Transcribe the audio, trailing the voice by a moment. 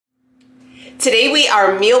Today we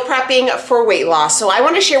are meal prepping for weight loss. So I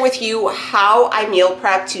want to share with you how I meal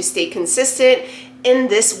prep to stay consistent in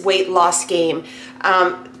this weight loss game.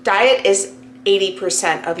 Diet is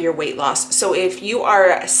 80% of your weight loss. So if you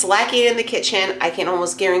are slacking in the kitchen, I can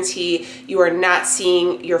almost guarantee you are not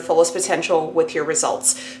seeing your fullest potential with your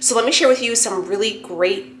results. So let me share with you some really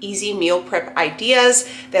great, easy meal prep ideas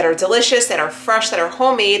that are delicious, that are fresh, that are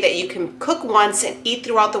homemade, that you can cook once and eat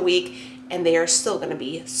throughout the week, and they are still gonna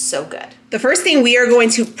be so good. The first thing we are going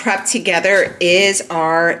to prep together is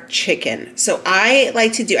our chicken. So I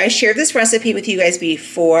shared this recipe with you guys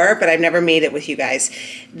before, but I've never made it with you guys.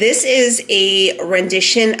 This is a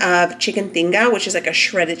rendition of chicken tinga, which is like a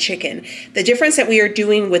shredded chicken. The difference that we are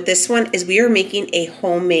doing with this one is we are making a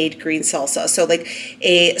homemade green salsa. So like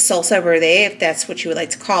a salsa verde, if that's what you would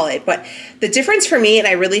like to call it. But the difference for me, and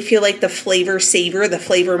I really feel like the flavor saver, the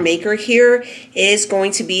flavor maker here is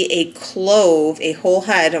going to be a clove, a whole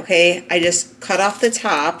head, okay? I just cut off the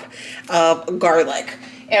top of garlic.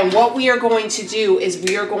 And what we are going to do is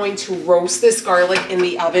we are going to roast this garlic in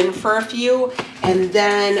the oven for a few, and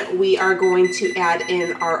then we are going to add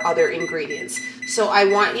in our other ingredients. So I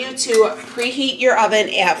want you to preheat your oven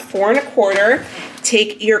at 4 1/4.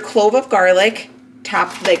 Take your clove of garlic,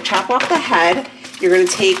 chop off the head. You're gonna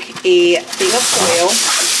take a thing of foil,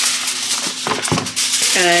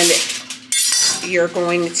 and you're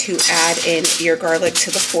going to add in your garlic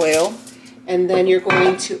to the foil. And then you're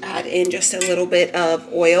going to add in just a little bit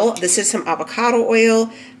of oil. This is some avocado oil.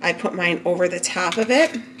 I put mine over the top of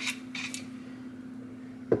it.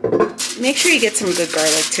 Make sure you get some good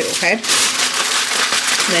garlic too, okay? And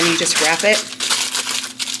then you just wrap it.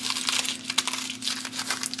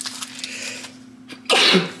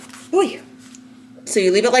 Ooh. So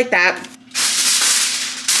you leave it like that.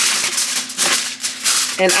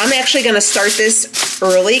 And I'm actually gonna start this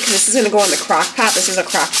early because this is gonna go in the crock pot. This is a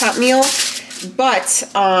crock pot meal. But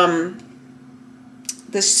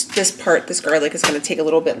this garlic is going to take a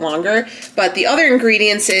little bit longer. But the other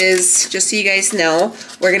ingredients is, just so you guys know,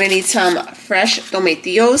 we're going to need some fresh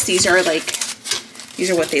tomatillos. These are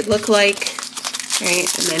what they look like, right?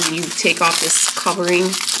 And then you take off this covering,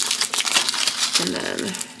 and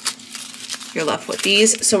then you're left with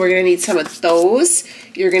these. So we're going to need some of those.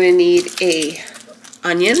 You're going to need a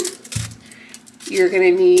onion. You're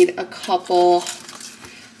going to need a couple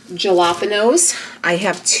jalapenos. I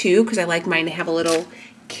have 2 because I like mine to have a little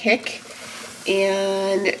kick.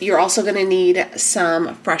 And you're also going to need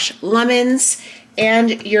some fresh lemons,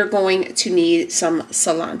 and you're going to need some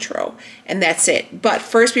cilantro, and that's it. But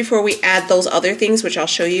first, before we add those other things, which I'll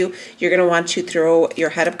show you, you're going to want to throw your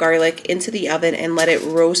head of garlic into the oven and let it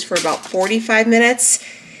roast for about 45 minutes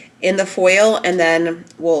in the foil, and then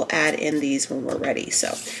we'll add in these when we're ready.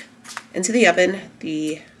 So into the oven.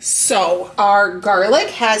 So our garlic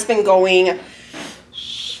has been going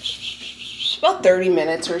about 30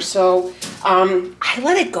 minutes or so. I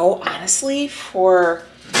let it go, honestly, for,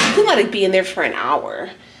 you can let it be in there for an hour,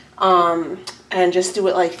 and just do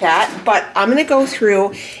it like that. But I'm gonna go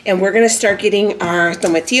through and we're gonna start getting our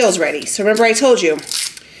tomatillos ready. So remember I told you,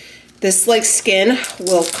 this like skin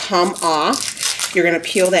will come off. You're gonna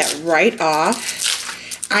peel that right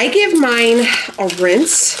off. I give mine a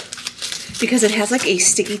rinse because it has like a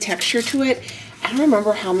sticky texture to it. I don't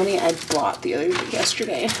remember how many I bought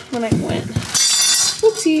yesterday when I went.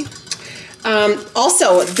 Whoopsie.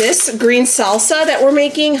 Also, this green salsa that we're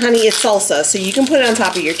making, honey, it's salsa. So you can put it on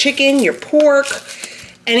top of your chicken, your pork,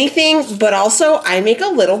 anything. But also, I make a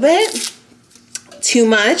little bit, too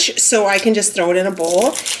much, so I can just throw it in a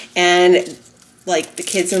bowl. And like the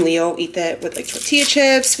kids and Leo eat that with like tortilla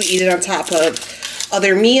chips. We eat it on top of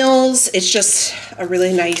other meals. It's just a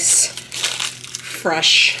really nice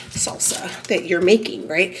fresh salsa that you're making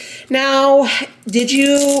right now. Could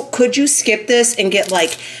you skip this and get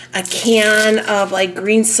like a can of like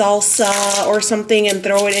green salsa or something and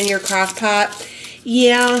throw it in your crock pot?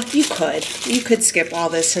 Yeah, you could skip all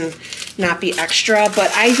this and not be extra,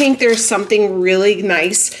 but I think there's something really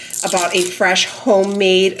nice about a fresh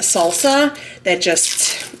homemade salsa that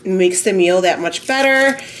just makes the meal that much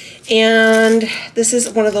better. And this is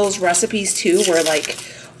one of those recipes too where like,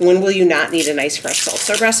 when will you not need a nice fresh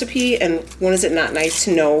salsa recipe, and when is it not nice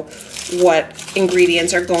to know what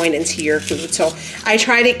ingredients are going into your food? So I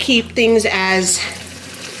try to keep things as,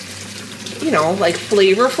 you know, like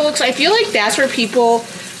flavorful, because I feel like that's where people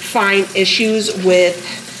find issues with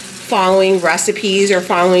following recipes or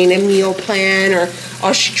following a meal plan or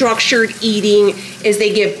a structured eating, is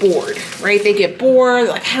they get bored, right? They get bored,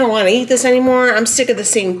 like, I don't want to eat this anymore. I'm sick of the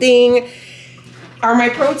same thing. Are my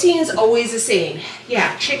proteins always the same?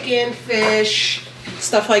 Yeah, chicken, fish,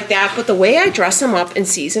 stuff like that. But the way I dress them up and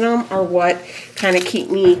season them are what kind of keep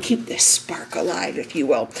this spark alive, if you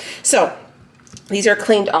will. So these are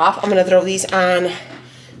cleaned off. I'm gonna throw these on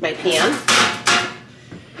my pan.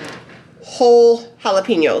 Whole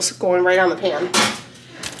jalapenos going right on the pan.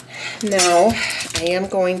 Now I am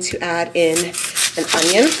going to add in an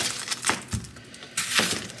onion.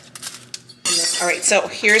 All right, so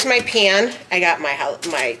here's my pan. I got my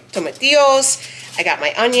tomatillos, I got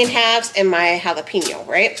my onion halves, and my jalapeno,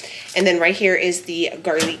 right? And then right here is the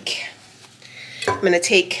garlic. I'm gonna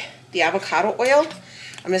take the avocado oil.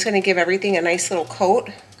 I'm just gonna give everything a nice little coat.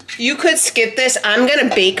 You could skip this. I'm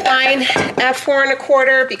gonna bake mine at 4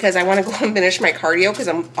 1/4 because I wanna go and finish my cardio because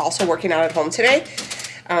I'm also working out at home today.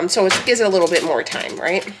 So it gives it a little bit more time,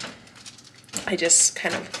 right? I just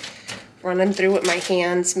kind of run them through with my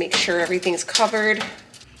hands, make sure everything's covered.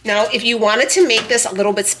 Now, if you wanted to make this a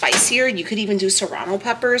little bit spicier, you could even do serrano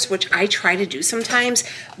peppers, which I try to do sometimes,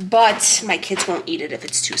 but my kids won't eat it if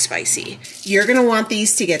it's too spicy. You're gonna want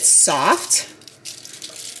these to get soft,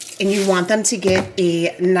 and you want them to get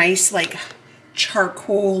a nice, like,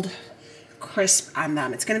 charcoal crisp on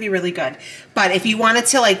them. It's gonna be really good. But if you wanted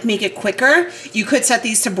to, like, make it quicker, you could set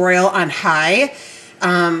these to broil on high,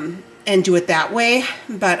 and do it that way.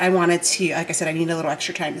 But I wanted to, like I said, I need a little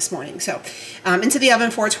extra time this morning. So into the oven,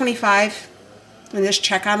 425, and just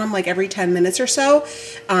check on them like every 10 minutes or so.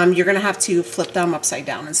 You're gonna have to flip them upside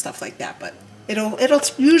down and stuff like that, but it'll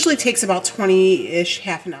usually takes about 20-ish,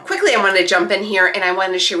 half an hour. Quickly, I wanted to jump in here and I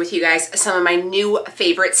wanted to share with you guys some of my new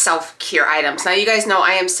favorite self-care items. Now, you guys know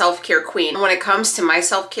I am self-care queen. When it comes to my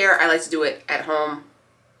self-care, I like to do it at home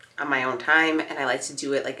on my own time, and I like to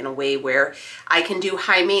do it like in a way where I can do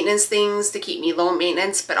high maintenance things to keep me low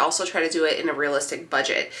maintenance, but also try to do it in a realistic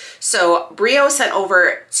budget. So BREW sent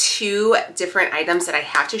over 2 different items that I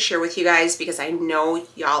have to share with you guys because I know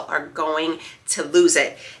y'all are going to lose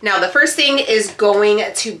it. Now, the first thing is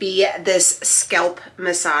going to be this scalp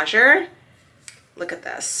massager. Look at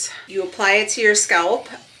this. You apply it to your scalp.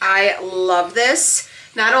 I love this.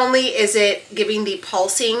 Not only is it giving the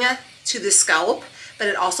pulsing to the scalp, but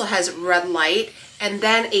it also has red light. And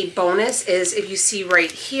then a bonus is, if you see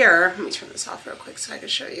right here, let me turn this off real quick so I can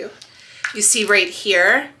show you. You see right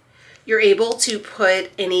here, you're able to put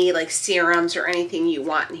any like serums or anything you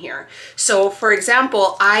want in here. So for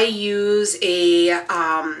example, I use a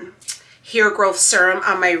hair growth serum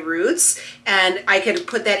on my roots, and I can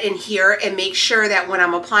put that in here and make sure that when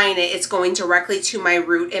I'm applying it, it's going directly to my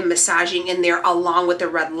root and massaging in there along with the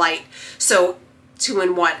red light. So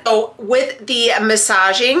 2-in-1. So with the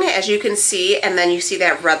massaging, as you can see, and then you see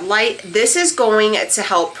that red light, this is going to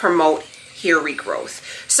help promote hair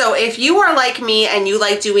regrowth. So if you are like me and you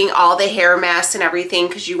like doing all the hair masks and everything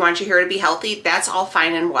because you want your hair to be healthy, that's all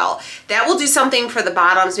fine and well. That will do something for the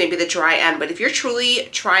bottoms, maybe the dry end. But if you're truly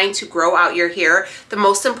trying to grow out your hair, the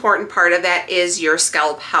most important part of that is your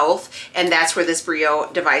scalp health, and that's where this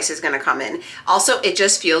BREW device is going to come in. Also, it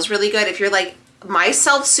just feels really good. If you're like, my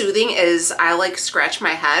self-soothing is I like scratch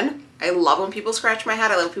my head. I love when people scratch my head.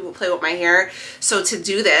 I love people play with my hair. So to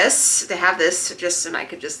do this, to have this just, and I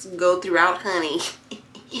could just go throughout, honey.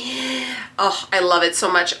 Oh, I love it so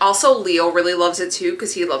much. Also, Leo really loves it too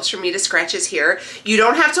because he loves for me to scratch his hair. You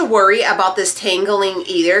don't have to worry about this tangling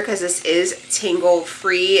either because this is tangle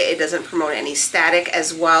free. It doesn't promote any static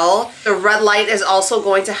as well. The red light is also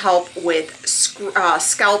going to help with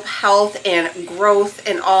scalp health and growth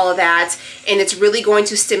and all of that. And it's really going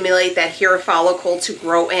to stimulate that hair follicle to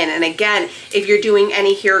grow in. And again, if you're doing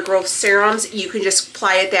any hair growth serums, you can just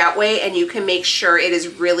apply it that way and you can make sure it is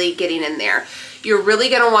really getting in there. You're really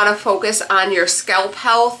going to want to focus on your scalp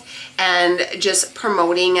health and just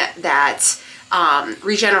promoting that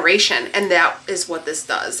regeneration, and that is what this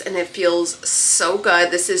does, and it feels so good.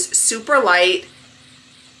 This is super light,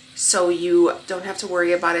 so you don't have to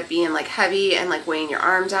worry about it being like heavy and like weighing your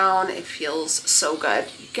arm down. It feels so good.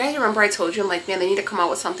 You guys remember I told you, I'm like, man, they need to come out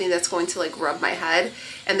with something that's going to like rub my head,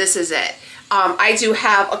 and this is it. I do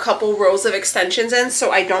have a couple rows of extensions in, so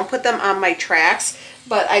I don't put them on my tracks,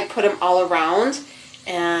 but I put them all around,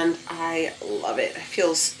 and I love it. It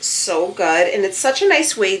feels so good, and it's such a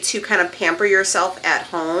nice way to kind of pamper yourself at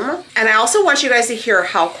home. And I also want you guys to hear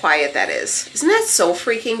how quiet that is. Isn't that so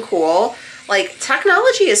freaking cool? Like,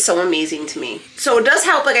 technology is so amazing to me. So it does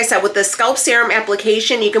help, like I said, with the scalp serum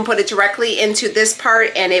application. You can put it directly into this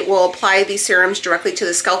part and it will apply these serums directly to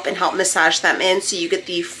the scalp and help massage them in, so you get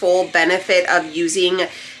the full benefit of using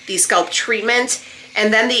the scalp treatment.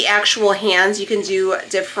 And then the actual hands, you can do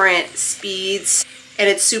different speeds, and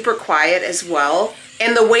it's super quiet as well.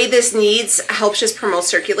 And the way this kneads helps just promote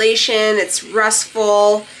circulation. It's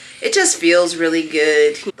restful. It just feels really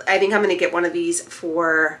good. I think I'm gonna get one of these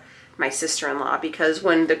for my sister-in-law, because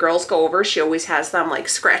when the girls go over, she always has them like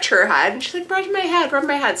scratch her head and she's like, rub my head, rub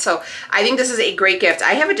my head. So I think this is a great gift.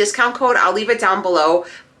 I have a discount code, I'll leave it down below,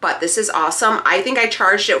 but this is awesome. I think I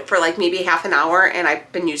charged it for like maybe half an hour and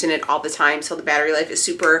I've been using it all the time. So the battery life is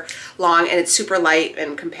super long and it's super light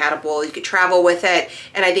and compatible. You could travel with it.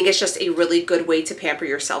 And I think it's just a really good way to pamper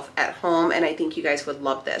yourself at home. And I think you guys would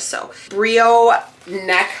love this. So BREW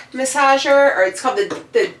neck massager, or it's called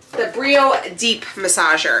the BREW deep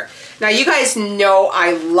massager. Now you guys know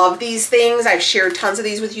I love these things. I've shared tons of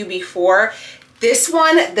these with you before. This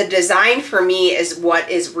one, the design for me is what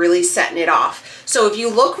is really setting it off. So if you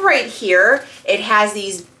look right here, it has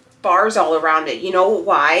these bars all around it. You know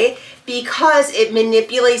why? Because it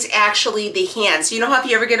manipulates actually the hands. You know how if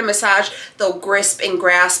you ever get a massage, they'll grasp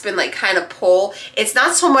and like kind of pull. It's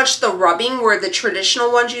not so much the rubbing where the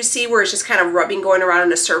traditional ones you see where it's just kind of rubbing going around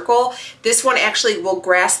in a circle. This one actually will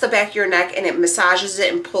grasp the back of your neck and it massages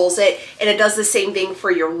it and pulls it. And it does the same thing for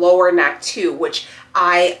your lower neck too, which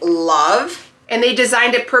I love. And they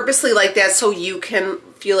designed it purposely like that so you can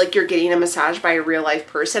feel like you're getting a massage by a real life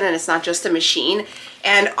person and it's not just a machine.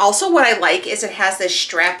 And also what I like is it has this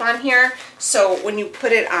strap on here. So when you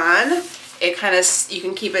put it on, it kind of, you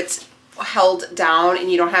can keep it held down and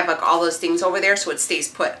you don't have like all those things over there, so it stays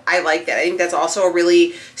put. I like that. I think that's also a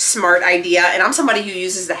really smart idea. And I'm somebody who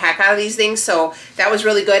uses the heck out of these things, so that was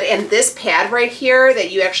really good. And this pad right here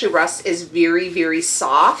that you actually rest is very, very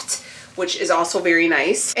soft, which is also very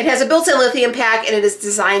nice. It has a built-in lithium pack and it is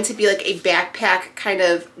designed to be like a backpack kind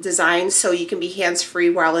of design so you can be hands-free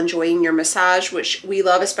while enjoying your massage, which we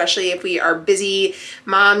love, especially if we are busy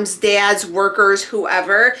moms, dads, workers,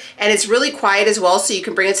 whoever. And it's really quiet as well, so you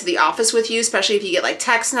can bring it to the office with you, especially if you get like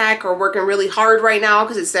text neck or working really hard right now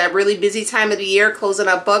because it's that really busy time of the year, closing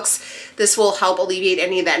up books. This will help alleviate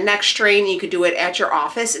any of that neck strain. You could do it at your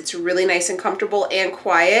office. It's really nice and comfortable and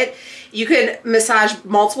quiet. You can massage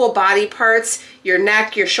multiple body parts, your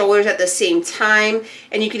neck, your shoulders at the same time,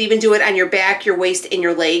 and you can even do it on your back, your waist, and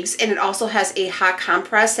your legs. And it also has a hot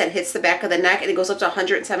compress that hits the back of the neck, and it goes up to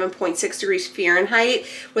 107.6 degrees Fahrenheit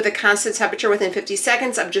with a constant temperature within 50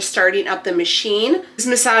 seconds of just starting up the machine. This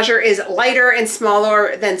massager is lighter and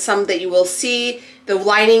smaller than some that you will see. The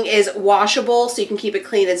lining is washable, so you can keep it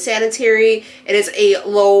clean and sanitary. It is a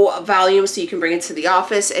low volume, so you can bring it to the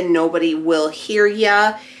office and nobody will hear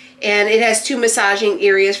ya. And it has 2 massaging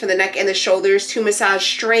areas for the neck and the shoulders, 2 massage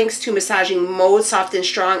strengths, 2 massaging modes, soft and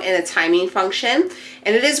strong, and a timing function.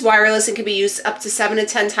 And it is wireless and can be used up to 7 to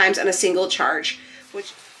 10 times on a single charge,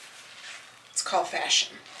 which it's called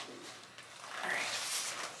fashion. All right.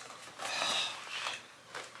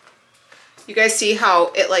 You guys see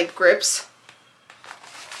how it like grips?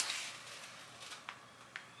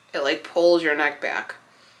 It like pulls your neck back.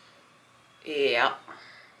 Yeah.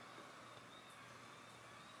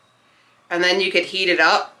 And then you could heat it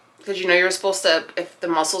up because you know you're supposed to, if the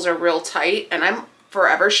muscles are real tight, and I'm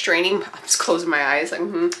forever straining, I'm just closing my eyes like,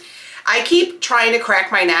 I keep trying to crack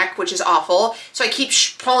my neck, which is awful. So I keep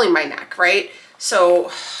pulling my neck, right? So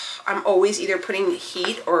I'm always either putting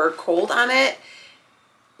heat or cold on it.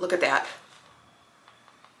 Look at that.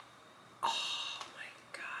 Oh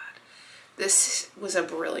my God. This was a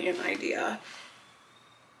brilliant idea.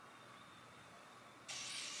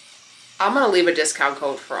 I'm going to leave a discount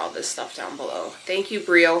code for all this stuff down below. Thank you,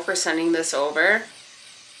 BREW, for sending this over.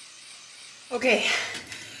 Okay.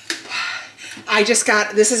 I just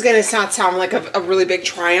got, this is going to not sound like a really big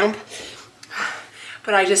triumph,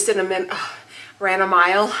 but I just did ran a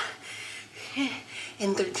mile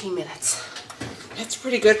in 13 minutes. That's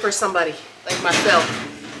pretty good for somebody like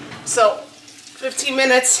myself. So 15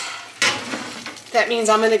 minutes, that means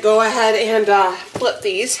I'm going to go ahead and flip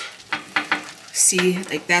these. See,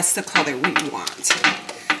 like that's the color we want.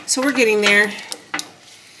 So we're getting there.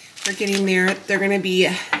 We're getting there. They're going to be,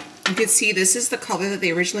 you can see this is the color that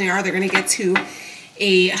they originally are. They're going to get to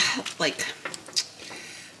a, like,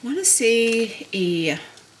 I want to say a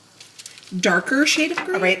darker shade of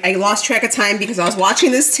gray. All right, I lost track of time because I was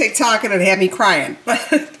watching this TikTok and it had me crying.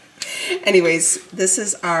 But anyways, this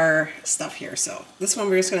is our stuff here. So this one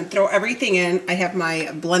we're just going to throw everything in. I have my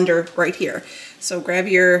blender right here. So grab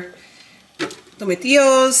your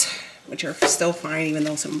tomatillos, which are still fine even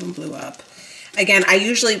though some of them blew up. Again, I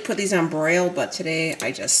usually put these on broil, but today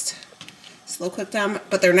I just slow cook them.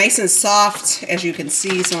 But they're nice and soft. As you can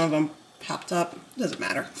see, some of them popped up. Doesn't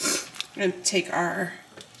matter. We're going to take our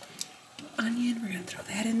onion. We're going to throw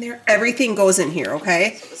that in there. Everything goes in here,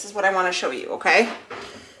 okay? So this is what I want to show you, okay?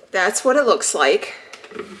 That's what it looks like.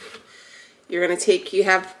 You're going to take,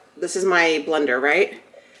 this is my blender, right?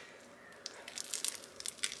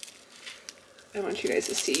 I want you guys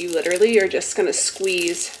to see. You literally are just gonna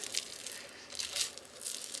squeeze.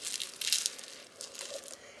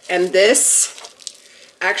 And this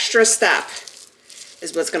extra step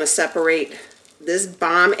is what's gonna separate this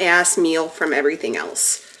bomb-ass meal from everything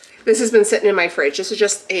else. This has been sitting in my fridge. This is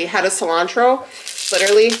just a head of cilantro.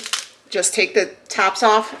 Literally, just take the tops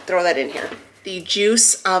off, throw that in here. The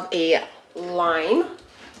juice of a lime.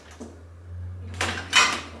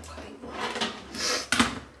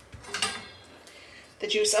 The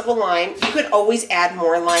juice of a lime. You could always add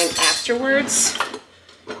more lime afterwards.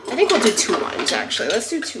 I think we'll do 2 limes actually. Let's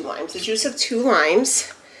do 2 limes. The juice of 2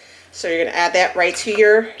 limes. So you're gonna add that right to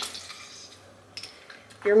your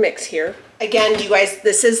mix here. Again, you guys,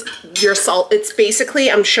 this is your salt. It's basically,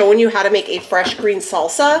 I'm showing you how to make a fresh green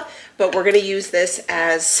salsa, but we're gonna use this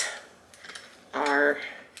as our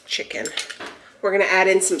chicken. We're gonna add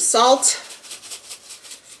in some salt.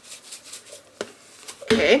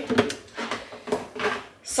 Okay.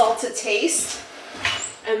 Salt to taste.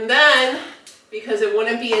 And then, because it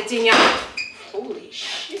wouldn't be a Danielle, holy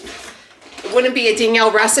shit. It wouldn't be a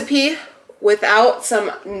Danielle recipe without some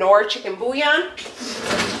Knorr chicken bouillon.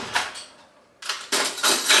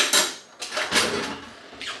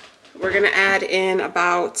 We're gonna add in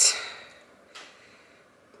about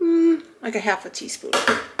like a half a teaspoon.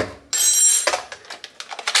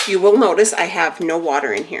 You will notice I have no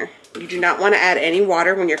water in here. You do not want to add any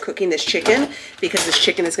water when you're cooking this chicken because this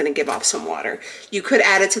chicken is going to give off some water. You could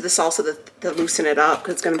add it to the salsa to loosen it up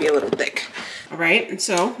because it's going to be a little thick. All right, and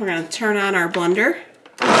so we're going to turn on our blender.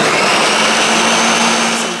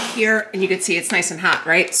 So here, and you can see it's nice and hot,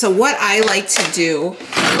 right? So what I like to do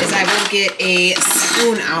is I will get a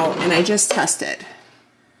spoon out and I just test it.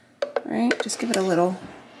 All right, just give it a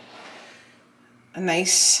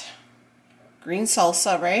nice green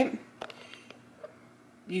salsa, right?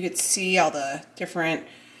 You could see all the different,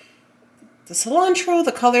 the cilantro,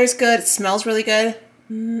 the color's good, it smells really good.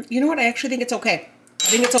 You know what, I actually think it's okay. I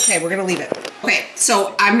think it's okay, we're gonna leave it. Okay,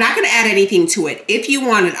 so I'm not gonna add anything to it. If you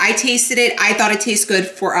wanted, I tasted it, I thought it tastes good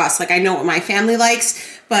for us. Like I know what my family likes,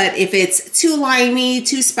 but if it's too limey,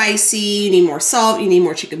 too spicy, you need more salt, you need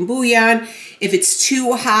more chicken bouillon. If it's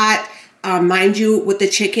too hot, mind you, with the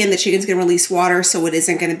chicken's gonna release water, so it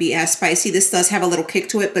isn't gonna be as spicy. This does have a little kick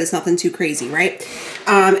to it, but it's nothing too crazy, right?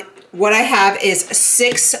 What I have is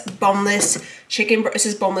 6 boneless chicken, this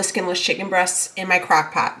is boneless, skinless chicken breasts in my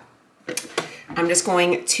crock pot. I'm just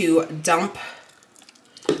going to dump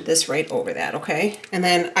this right over that, okay? And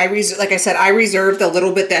then like I said, I reserved a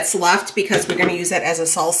little bit that's left because we're gonna use that as a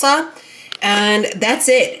salsa. And that's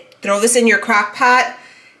it. Throw this in your crock pot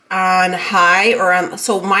on high or on,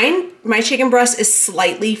 so my chicken breast is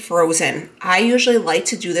slightly frozen. I usually like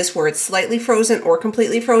to do this where it's slightly frozen or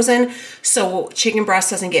completely frozen so chicken breast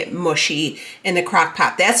doesn't get mushy in the crock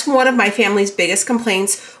pot. That's one of my family's biggest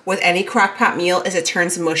complaints with any crock pot meal is it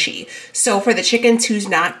turns mushy. So for the chicken to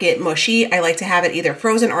not get mushy, I like to have it either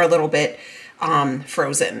frozen or a little bit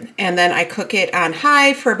frozen. And then I cook it on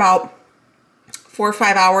high for about 4 or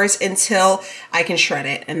 5 hours until I can shred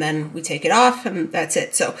it, and then we take it off and that's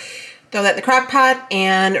it. So throw that in the crock pot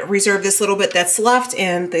and reserve this little bit that's left,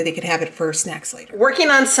 and they could have it for snacks later. Working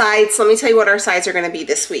on sides, let me tell you what our sides are going to be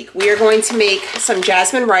this week. We are going to make some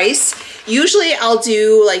jasmine rice. Usually I'll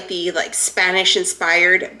do like the Spanish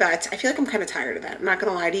inspired, but I feel like I'm kind of tired of that. I'm not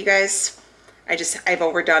going to lie to you guys. I've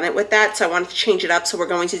overdone it with that, so I wanted to change it up. So we're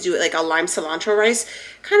going to do it like a lime cilantro rice,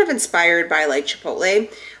 kind of inspired by like Chipotle.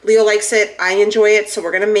 Leo likes it, I enjoy it, so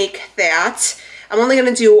we're gonna make that. I'm only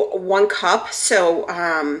gonna do 1 cup, so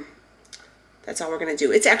that's all we're gonna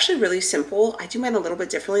do. It's actually really simple. I do mine a little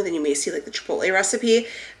bit differently than you may see like the Chipotle recipe,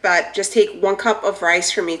 but just take 1 cup of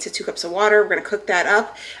rice for me to 2 cups of water. We're gonna cook that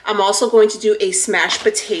up. I'm also going to do a smashed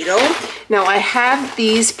potato. Now I have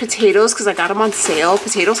these potatoes because I got them on sale.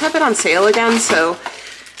 Potatoes have been on sale again, so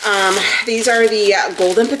these are the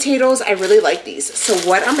golden potatoes. I really like these. So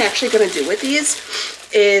what I'm actually gonna do with these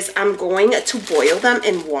is I'm going to boil them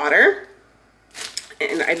in water.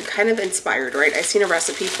 And I'm kind of inspired, right? I seen a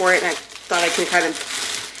recipe for it and I thought I can kind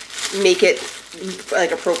of make it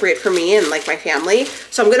like appropriate for me and like my family.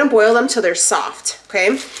 So I'm gonna boil them till they're soft,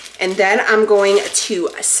 okay? And then I'm going to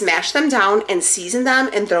smash them down and season them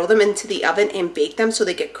and throw them into the oven and bake them so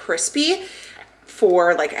they get crispy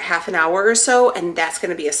for like a half an hour or so, and that's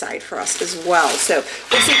gonna be a side for us as well. So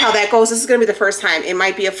we'll see how that goes. This is gonna be the first time. It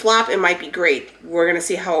might be a flop, it might be great. We're gonna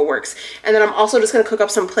see how it works. And then I'm also just gonna cook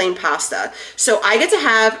up some plain pasta. So I get to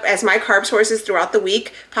have, as my carb sources throughout the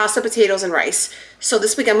week, pasta, potatoes, and rice. So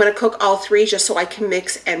this week I'm gonna cook all 3 just so I can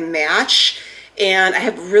mix and match. And I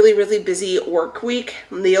have a really, really busy work week.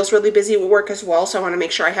 Leo's really busy with work as well, so I want to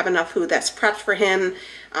make sure I have enough food that's prepped for him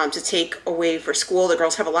to take away for school. The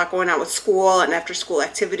girls have a lot going on with school and after school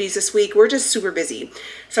activities this week. We're just super busy.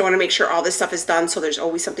 So I want to make sure all this stuff is done so there's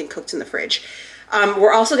always something cooked in the fridge.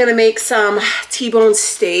 We're also going to make some T-bone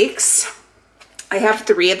steaks. I have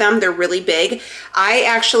 3 of them. They're really big. I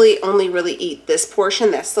actually only really eat this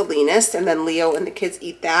portion. That's the leanest. And then Leo and the kids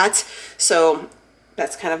eat that. So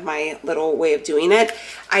that's kind of my little way of doing it.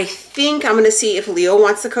 I think I'm going to see if Leo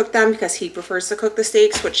wants to cook them because he prefers to cook the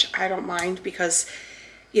steaks, which I don't mind because,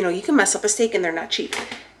 you know, you can mess up a steak and they're not cheap.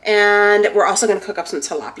 And we're also going to cook up some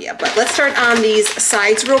tilapia. But let's start on these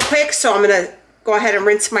sides real quick. So I'm going to go ahead and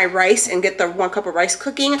rinse my rice and get the 1 cup of rice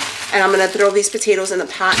cooking. And I'm going to throw these potatoes in the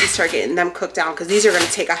pot and start getting them cooked down because these are going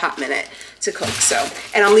to take a hot minute to cook. So,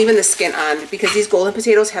 and I'm leaving the skin on because these golden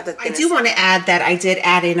potatoes have the thinnest. I do want to add that I did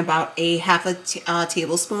add in about a half a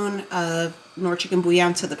tablespoon of Nor chicken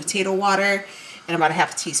bouillon to the potato water and about a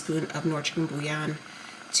half a teaspoon of Nor chicken bouillon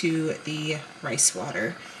to the rice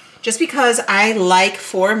water. Just because I like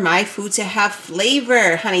for my food to have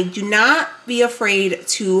flavor. Honey, do not be afraid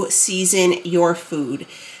to season your food.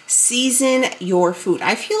 Season your food.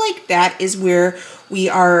 I feel like that is where we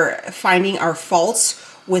are finding our faults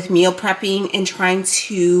with meal prepping and trying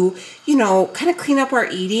to, you know, kind of clean up our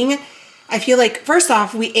eating. I feel like, first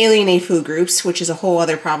off, we alienate food groups, which is a whole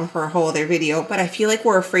other problem for a whole other video, but I feel like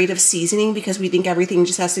we're afraid of seasoning because we think everything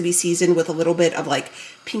just has to be seasoned with a little bit of like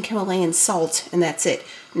pink Himalayan salt and that's it.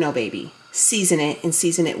 No, baby. Season it and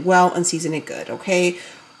season it well and season it good, okay?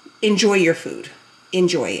 Enjoy your food.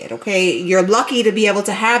 Enjoy it, okay? You're lucky to be able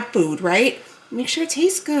to have food, right? Make sure it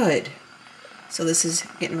tastes good. So this is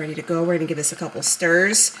getting ready to go. We're gonna give this a couple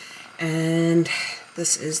stirs and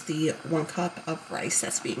this is the 1 cup of rice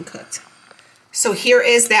that's being cooked. So here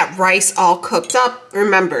is that rice all cooked up.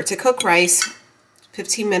 Remember to cook rice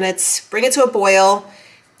 15 minutes, bring it to a boil,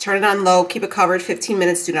 turn it on low, keep it covered 15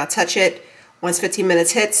 minutes, do not touch it. Once 15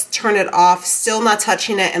 minutes hits, turn it off, still not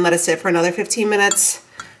touching it, and let it sit for another 15 minutes.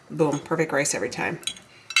 Boom, perfect rice every time.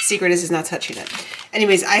 Secret is not touching it.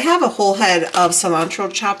 Anyways, I have a whole head of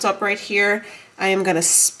cilantro chopped up right here. I am gonna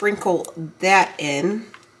sprinkle that in.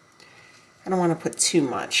 I don't want to put too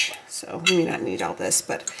much, so we may not need all this,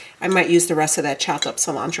 but I might use the rest of that chopped up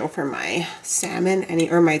cilantro for my salmon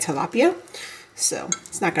or my tilapia. So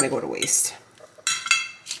it's not going to go to waste.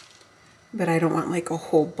 But I don't want like a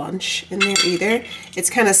whole bunch in there either. It's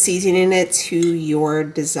kind of seasoning it to your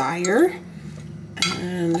desire.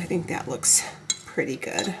 And I think that looks pretty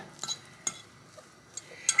good.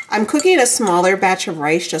 I'm cooking a smaller batch of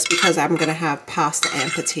rice just because I'm going to have pasta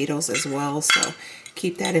and potatoes as well, so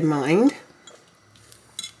keep that in mind.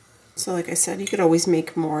 So like I said, you could always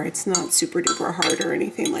make more. It's not super duper hard or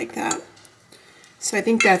anything like that. So I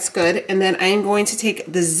think that's good. And then I am going to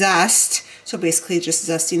take the zest, so basically just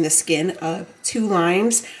zesting the skin of 2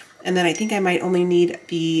 limes. And then I think I might only need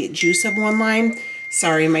the juice of 1 lime.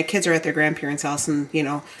 Sorry, my kids are at their grandparents' house and, you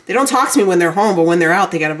know, they don't talk to me when they're home, but when they're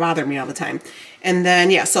out, they gotta bother me all the time. And then,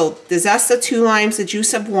 yeah, so the zest of 2 limes, the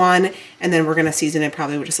juice of 1, and then we're gonna season it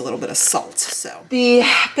probably with just a little bit of salt. So the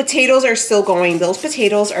potatoes are still going. Those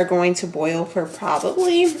potatoes are going to boil for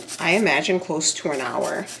probably, I imagine, close to an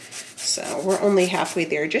hour. So we're only halfway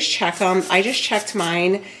there. Just check them. I just checked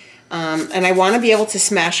mine, and I wanna be able to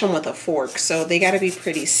smash them with a fork, so they gotta be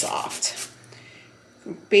pretty soft.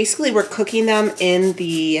 Basically, we're cooking them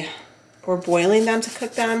we're boiling them to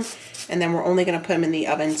cook them, and then we're only going to put them in the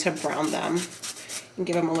oven to brown them and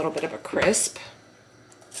give them a little bit of a crisp.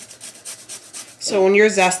 So when you're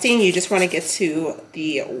zesting, you just want to get to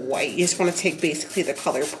the white. You just want to take basically the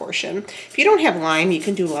color portion. If you don't have lime, you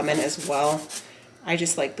can do lemon as well. I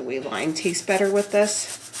just like the way lime tastes better with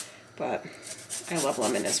this, but I love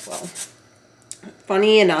lemon as well.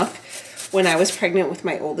 Funny enough, when I was pregnant with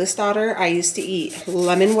my oldest daughter, I used to eat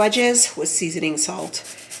lemon wedges with seasoning salt.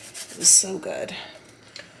 It was so good.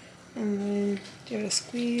 And then give it a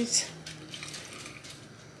squeeze.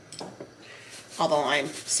 All the lime.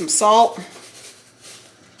 Some salt.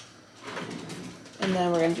 And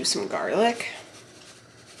then we're going to do some garlic.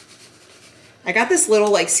 I got this little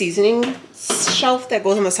like seasoning shelf that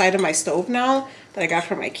goes on the side of my stove now that I got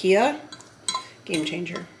from IKEA. Game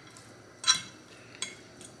changer.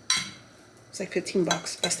 It's like 15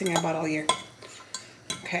 bucks. Best thing I bought all year.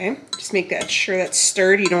 Okay, just make that sure that's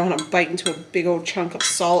stirred. You don't want to bite into a big old chunk of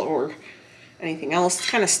salt or anything else. It's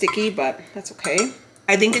kind of sticky, but that's okay.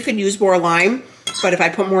 I think I could use more lime, but if I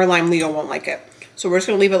put more lime, Leo won't like it. So we're just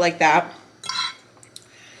going to leave it like that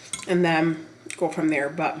and then go from there.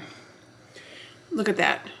 But look at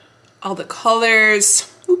that. All the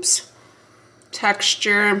colors. Oops.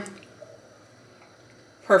 Texture.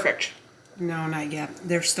 Perfect. No, not yet.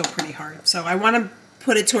 They're still pretty hard. So I want to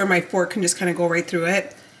put it to where my fork can just kind of go right through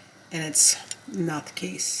it, and it's not the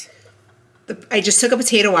case. I just took a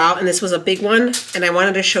potato out, and this was a big one, and I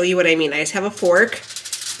wanted to show you what I mean. I just have a fork,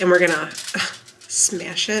 and we're gonna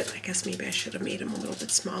smash it. I guess maybe I should have made them a little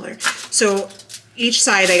bit smaller. So each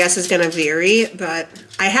side, I guess, is gonna vary, but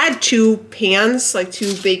I had 2 pans, like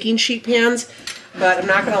 2 baking sheet pans, but I'm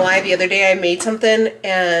not gonna lie, the other day I made something,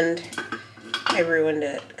 and I ruined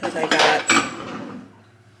it, because I got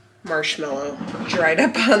marshmallow dried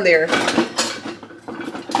up on there.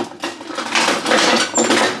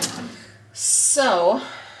 So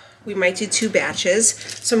we might do 2 batches.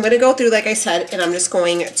 So I'm going to go through, like I said, and I'm just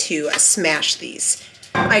going to smash these.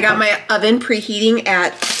 I got my oven preheating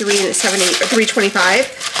at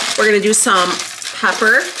 325. We're going to do some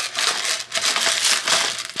pepper.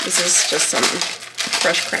 This is just some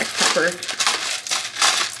fresh cracked pepper.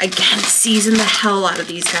 Again, season the hell out of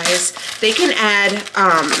these guys. They can add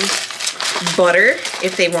butter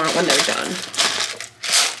if they want when they're done.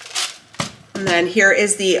 And then here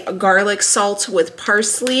is the garlic salt with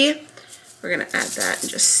parsley. We're gonna add that and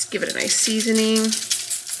just give it a nice seasoning.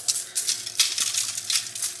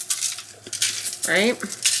 Right?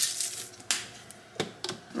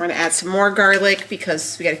 We're gonna add some more garlic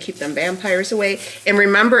because we gotta keep them vampires away. And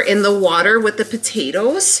remember, in the water with the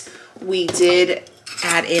potatoes, we did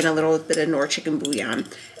add in a little bit of Knorr chicken bouillon.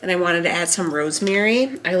 And I wanted to add some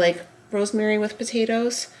rosemary. I like rosemary with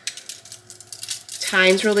potatoes.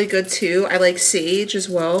 Thyme's really good too. I like sage as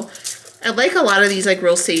well. I like a lot of these like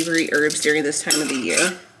real savory herbs during this time of the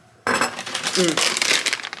year.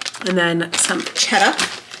 And then some cheddar.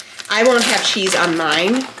 I won't have cheese on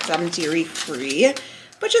mine because I'm dairy free,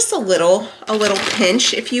 but just a little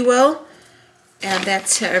pinch, if you will. Add that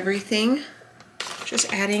to everything.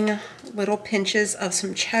 Just adding little pinches of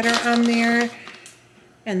some cheddar on there.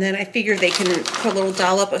 And then I figured they can put a little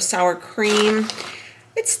dollop of sour cream.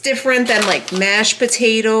 It's different than like mashed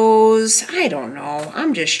potatoes. I don't know.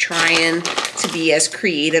 I'm just trying to be as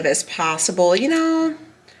creative as possible, you know?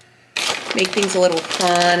 Make things a little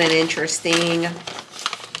fun and interesting.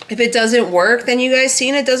 If it doesn't work, then you guys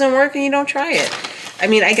seen it doesn't work and you don't try it. I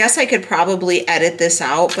mean, I guess I could probably edit this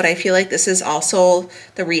out, but I feel like this is also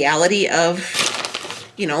the reality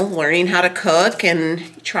of, you know, learning how to cook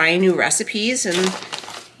and trying new recipes, and,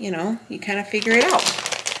 you know, you kind of figure it out.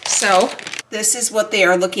 So this is what they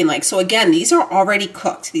are looking like. So again, these are already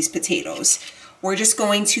cooked, these potatoes. We're just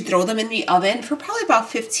going to throw them in the oven for probably about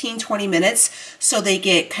 15-20 minutes so they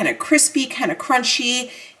get kind of crispy, kind of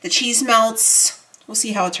crunchy. The cheese melts. We'll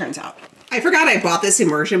see how it turns out. I forgot I bought this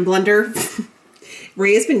immersion blender.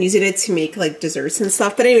 Ray has been using it to make like desserts and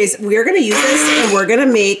stuff. But anyways, we're going to use this and we're going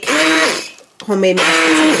to make homemade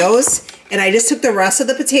mashed potatoes. And I just took the rest of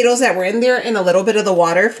the potatoes that were in there and a little bit of the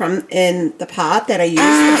water from in the pot that I used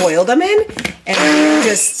to boil them in. And I'm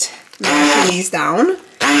just mashing these down,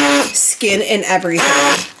 skin and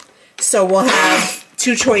everything. So we'll have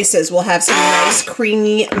 2 choices. We'll have some nice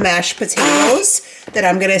creamy mashed potatoes that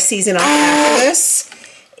I'm going to season up after this.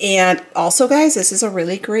 And also, guys, this is a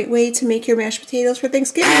really great way to make your mashed potatoes for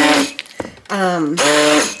Thanksgiving.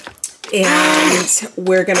 And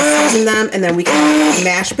we're gonna season them, and then we can have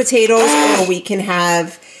mashed potatoes, or we can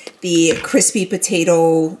have the crispy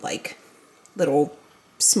potato, like little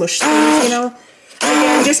smush things, you know.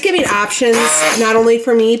 Again, just giving options, not only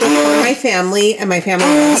for me, but for my family. And my family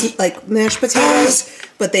loves like mashed potatoes,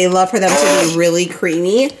 but they love for them to be really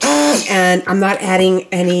creamy. And I'm not adding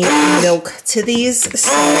any milk to these,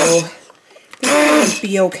 so they're gonna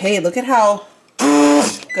be okay. Look at how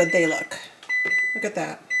good they look. Look at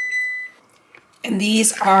that. And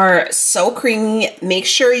these are so creamy. Make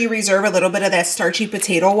sure you reserve a little bit of that starchy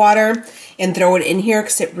potato water and throw it in here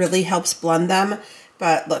because it really helps blend them.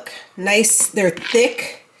 But look, nice, they're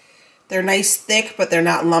thick. They're nice thick, but they're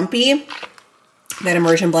not lumpy. That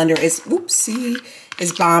immersion blender is, oopsie,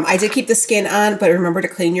 is bomb. I did keep the skin on, but remember to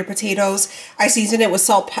clean your potatoes. I seasoned it with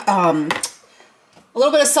salt, a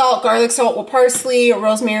little bit of salt, garlic salt with parsley,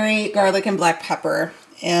 rosemary, garlic, and black pepper.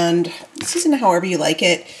 And season it however you like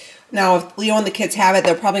it. Now, if Leo and the kids have it,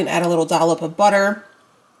 they're probably gonna add a little dollop of butter.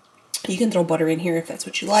 You can throw butter in here if that's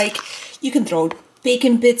what you like. You can throw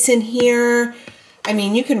bacon bits in here. I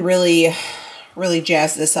mean, you can really, really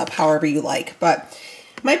jazz this up however you like. But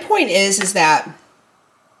my point is that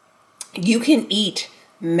you can eat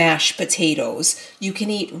mashed potatoes. You can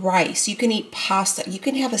eat rice. You can eat pasta. You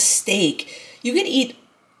can have a steak. You can eat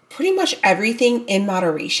pretty much everything in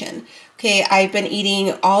moderation. Okay, I've been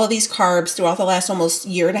eating all of these carbs throughout the last almost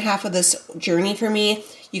year and a half of this journey for me.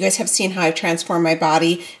 You guys have seen how I've transformed my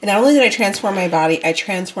body. And not only did I transform my body, I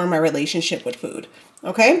transformed my relationship with food.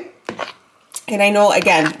 Okay? And I know,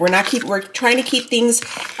 again, we're trying to keep things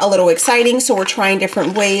a little exciting, so we're trying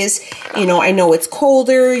different ways. You know, I know it's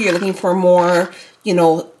colder. You're looking for more, you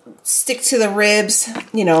know, stick to the ribs,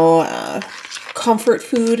 you know, comfort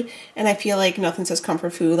food. And I feel like nothing says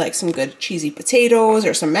comfort food like some good cheesy potatoes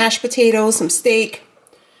or some mashed potatoes, some steak,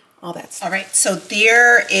 all that stuff. All right, so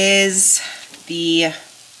there is the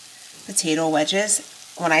potato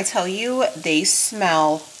wedges. When I tell you, they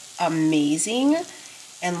smell amazing.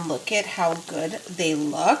 And look at how good they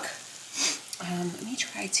look. Let me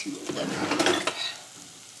try to lift them up.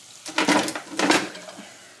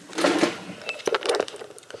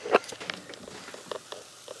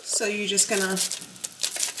 So you're just gonna,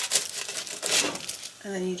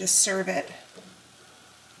 and then you just serve it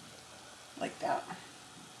like that.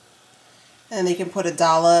 And they can put a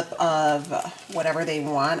dollop of whatever they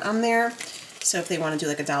want on there. So if they want to do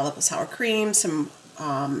like a dollop of sour cream, some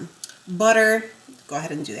butter, go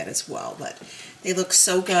ahead and do that as well. But they look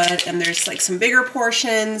so good, and there's like some bigger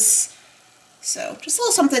portions, so just a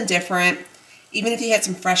little something different. Even if you had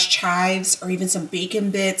some fresh chives or even some bacon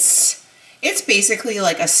bits, it's basically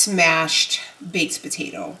like a smashed baked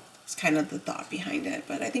potato. It's kind of the thought behind it,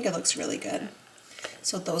 but I think it looks really good.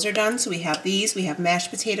 So those are done. So we have these, we have mashed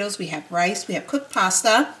potatoes, we have rice, we have cooked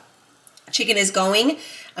pasta. Chicken is going.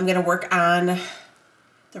 I'm gonna work on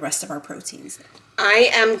the rest of our proteins. I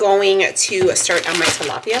am going to start on my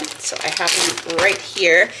tilapia. So I have them right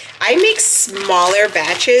here. I make smaller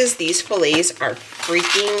batches. These fillets are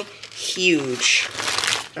freaking huge.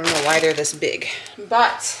 I don't know why they're this big,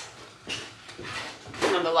 but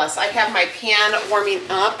nonetheless, I have my pan warming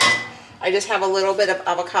up. I just have a little bit of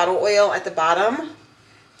avocado oil at the bottom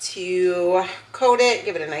to coat it,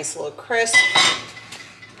 give it a nice little crisp.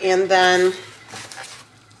 And then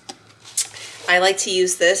I like to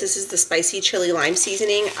use this. This is the spicy chili lime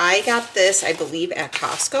seasoning. I got this, I believe, at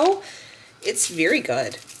Costco. It's very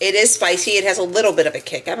good. It is spicy. It has a little bit of a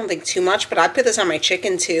kick. I don't think too much, but I put this on my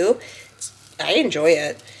chicken too. I enjoy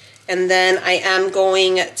it. And then I am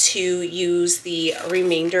going to use the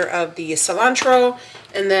remainder of the cilantro,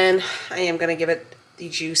 and then I am going to give it the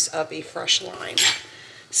juice of a fresh lime.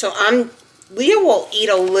 So Leah will eat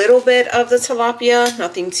a little bit of the tilapia,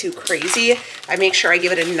 nothing too crazy. I make sure I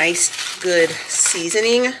give it a nice, good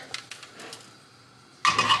seasoning.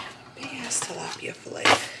 Big ass tilapia fillet.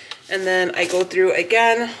 And then I go through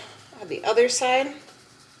again on the other side.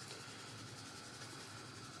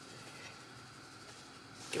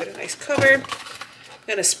 Give it a nice cover. I'm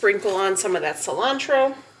gonna sprinkle on some of that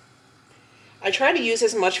cilantro. I try to use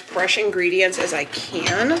as much fresh ingredients as I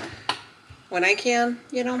can, when I can,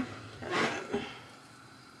 you know.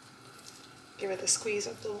 Give it the squeeze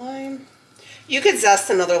of the lime. You could zest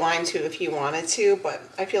another lime too if you wanted to, but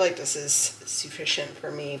I feel like this is sufficient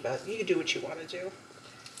for me, but you can do what you want to do.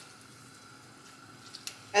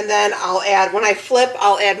 And then I'll add, when I flip,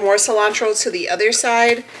 I'll add more cilantro to the other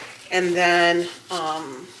side, and then,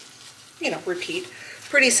 you know, repeat.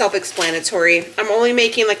 Pretty self-explanatory. I'm only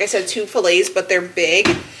making, like I said, 2 fillets, but they're big.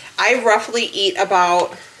 I roughly eat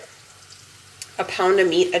about a pound of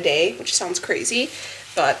meat a day, which sounds crazy,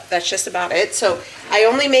 but that's just about it. So I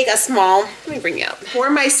only make a small, let me bring you up. For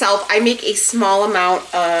myself, I make a small amount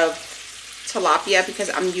of tilapia because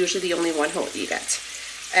I'm usually the only one who will eat it.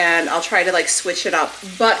 And I'll try to like switch it up.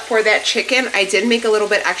 But for that chicken, I did make a little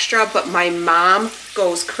bit extra, but my mom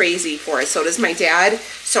goes crazy for it. So does my dad.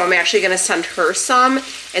 So I'm actually gonna send her some,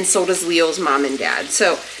 and so does Leo's mom and dad.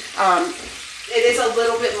 So it is a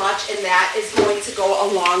little bit much, and that is going to go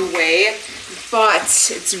a long way, but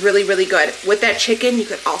it's really, really good. With that chicken, you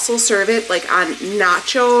could also serve it like on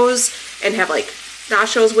nachos and have like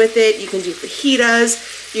nachos with it. You can do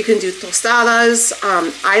fajitas, you can do tostadas.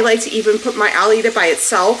 I like to even put I'll eat it by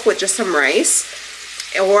itself with just some rice,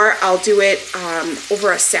 or I'll do it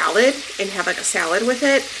over a salad and have like a salad with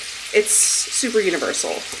it. It's super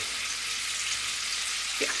universal.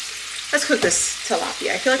 Yeah, let's cook this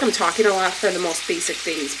tilapia. I feel like I'm talking a lot for the most basic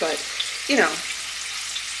things, but you know,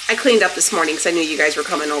 I cleaned up this morning because I knew you guys were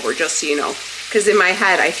coming over, just so you know. Because in my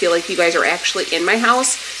head, I feel like you guys are actually in my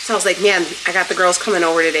house. So I was like, man, I got the girls coming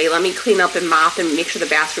over today. Let me clean up and mop and make sure the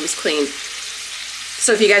bathroom's clean.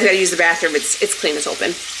 So if you guys got to use the bathroom, it's clean, it's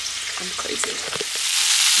open. I'm crazy.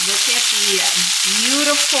 Look at the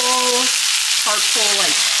beautiful charcoal,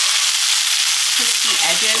 like, crispy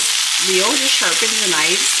edges. Leo just sharpened the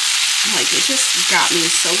knives. I'm like, it just got me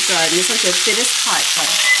so good. And it's like the thinnest cut, but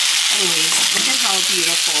anyways, look at how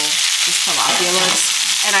beautiful this tilapia looks.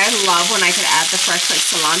 And I love when I could add the fresh like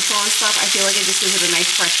cilantro and stuff. I feel like it just gives it a nice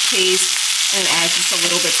fresh taste. and add just a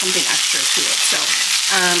little bit something extra to it. So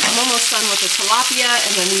I'm almost done with the tilapia,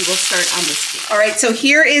 and then we will start on the steak. All right, so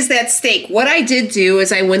here is that steak. What I did do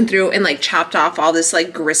is I went through and like chopped off all this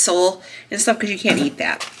like gristle and stuff because you can't eat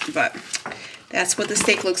that. But that's what the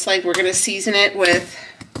steak looks like. We're gonna season it with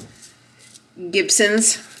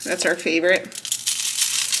Gibson's. That's our favorite.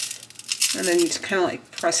 And then you just kind of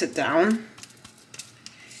like press it down.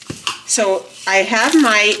 So I have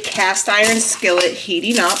my cast iron skillet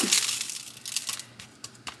heating up.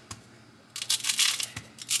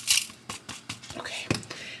 Okay,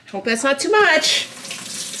 hope that's not too much,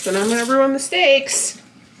 so then I'm gonna ruin the steaks.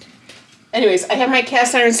 Anyways, I have my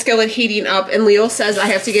cast iron skillet heating up, and Leo says I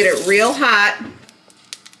have to get it real hot.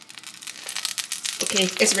 Okay,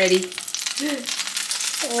 it's ready.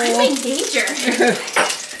 I'm in danger.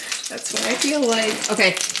 That's what I feel like.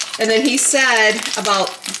 Okay, and then he said about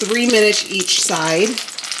 3 minutes each side.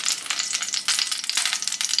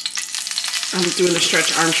 I'm doing the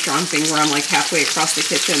Stretch Armstrong thing where I'm like halfway across the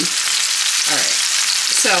kitchen. All right,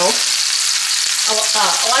 so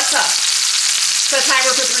Alexa, set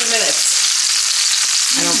timer for 3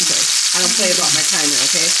 minutes. I don't play about my timer,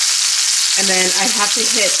 okay? And then I have to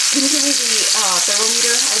hit, can you give me the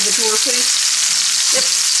thermometer out of the drawer, please? Yep,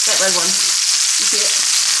 that red one. You see it?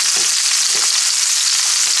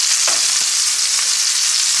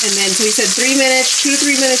 And then, so we said 3 minutes, 2 to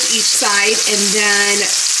 3 minutes each side, and then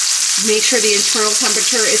make sure the internal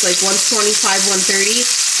temperature is like 125, 130,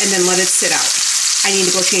 and then let it sit out. I need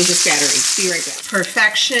to go change this battery. Be right back.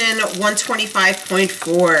 Perfection,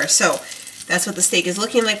 125.4. So that's what the steak is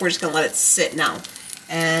looking like. We're just gonna let it sit now.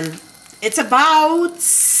 And it's about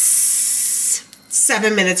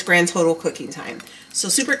 7 minutes grand total cooking time. So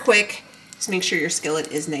super quick. Just make sure your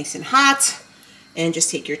skillet is nice and hot, and just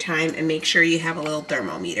take your time and make sure you have a little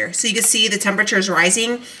thermometer. So you can see the temperature is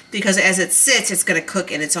rising because as it sits, it's gonna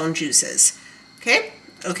cook in its own juices. Okay?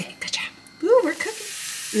 Okay, good job. Ooh, we're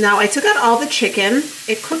cooking. Now I took out all the chicken.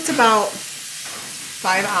 It cooked about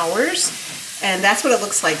 5 hours, and that's what it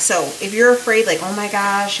looks like. So if you're afraid, like, oh my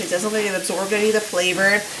gosh, it doesn't look like it absorbed any of the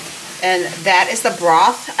flavor, and that is the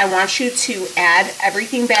broth, I want you to add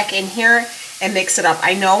everything back in here and mix it up.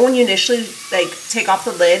 I know when you initially like take off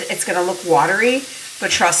the lid, it's gonna look watery,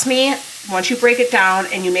 but trust me, once you break it down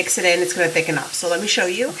and you mix it in, it's gonna thicken up. So let me show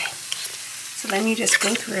you. Okay. So then you just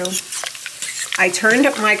go through. I turned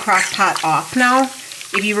my crock pot off now.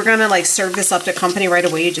 If you were gonna like serve this up to company right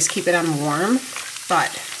away, you just keep it on warm.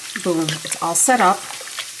 But boom, it's all set up.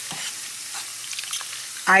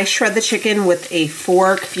 I shred the chicken with a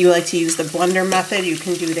fork. If you like to use the blender method, you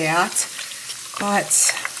can do that.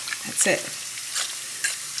 But that's it.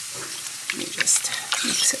 Let me just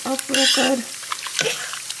mix it up real good.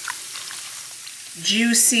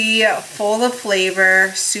 Juicy, full of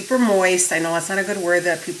flavor, super moist. I know that's not a good word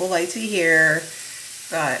that people like to hear,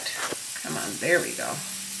 but come on, there we go.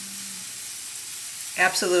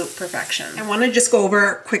 Absolute perfection. I want to just go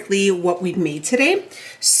over quickly what we've made today.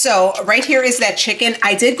 So right here is that chicken.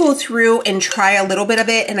 I did go through and try a little bit of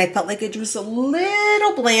it, and I felt like it was a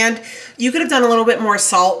little bland. You could have done a little bit more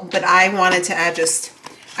salt, but I wanted to add just,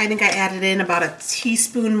 I think I added in about a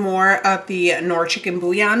teaspoon more of the Knorr chicken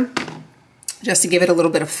bouillon just to give it a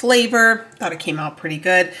little bit of flavor. Thought it came out pretty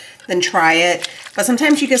good. Then try it. But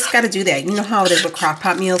sometimes you just got to do that. You know how it is with crock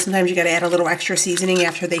pot meals. Sometimes you got to add a little extra seasoning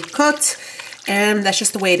after they cooked. And that's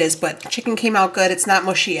just the way it is. But chicken came out good. It's not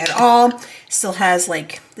mushy at all. Still has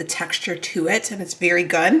like the texture to it, and it's very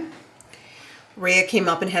good. Rhea came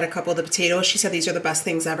up and had a couple of the potatoes. She said these are the best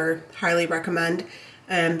things ever. Highly recommend.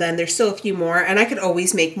 And then there's still a few more. And I could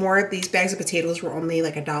always make more. These bags of potatoes were only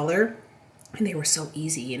like $1. And they were so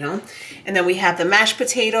easy, you know. And then we have the mashed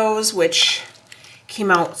potatoes, which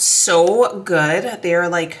came out so good. They're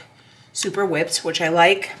like super whipped, which I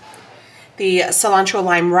like. The cilantro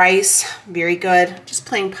lime rice, very good. Just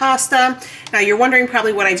plain pasta. Now you're wondering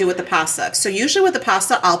probably what I do with the pasta. So usually with the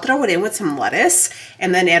pasta, I'll throw it in with some lettuce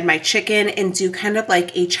and then add my chicken and do kind of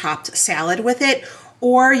like a chopped salad with it.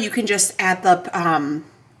 Or you can just add the,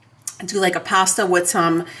 do like a pasta with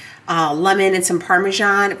some lemon and some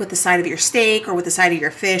Parmesan with the side of your steak or with the side of your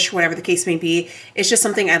fish, whatever the case may be. It's just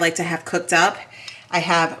something I like to have cooked up. I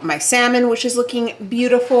have my salmon, which is looking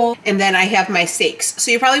beautiful, and then I have my steaks. So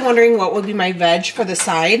you're probably wondering what would be my veg for the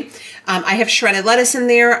side. I have shredded lettuce in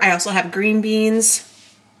there. I also have green beans,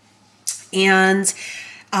 and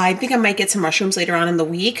I think I might get some mushrooms later on in the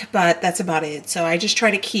week, but that's about it. So I just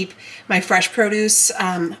try to keep my fresh produce.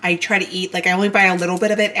 I try to eat, like I only buy a little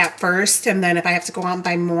bit of it at first, and then if I have to go out and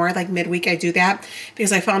buy more, like midweek, I do that.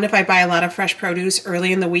 Because I found if I buy a lot of fresh produce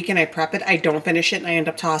early in the week and I prep it, I don't finish it and I end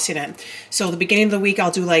up tossing it. So the beginning of the week, I'll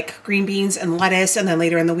do like green beans and lettuce, and then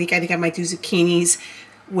later in the week, I think I might do zucchinis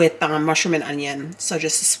with mushroom and onion. So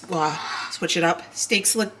just switch it up.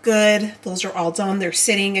 Steaks look good. Those are all done. They're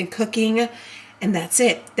sitting and cooking. And that's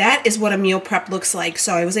it. That is what a meal prep looks like.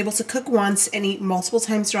 So I was able to cook once and eat multiple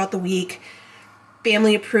times throughout the week.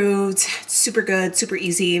 Family approved, super good, super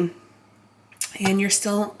easy. And you're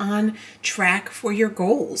still on track for your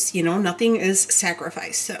goals. You know, nothing is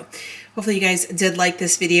sacrificed. So hopefully you guys did like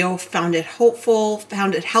this video, found it hopeful,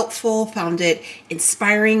 found it helpful, found it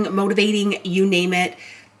inspiring, motivating, you name it.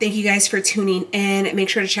 Thank you guys for tuning in. Make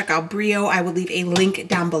sure to check out BREW. I will leave a link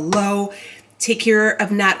down below. Take care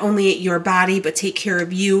of not only your body, but take care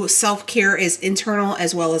of you. Self-care is internal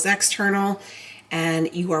as well as external,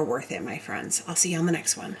 and you are worth it, my friends. I'll see you on the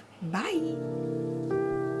next one. Bye.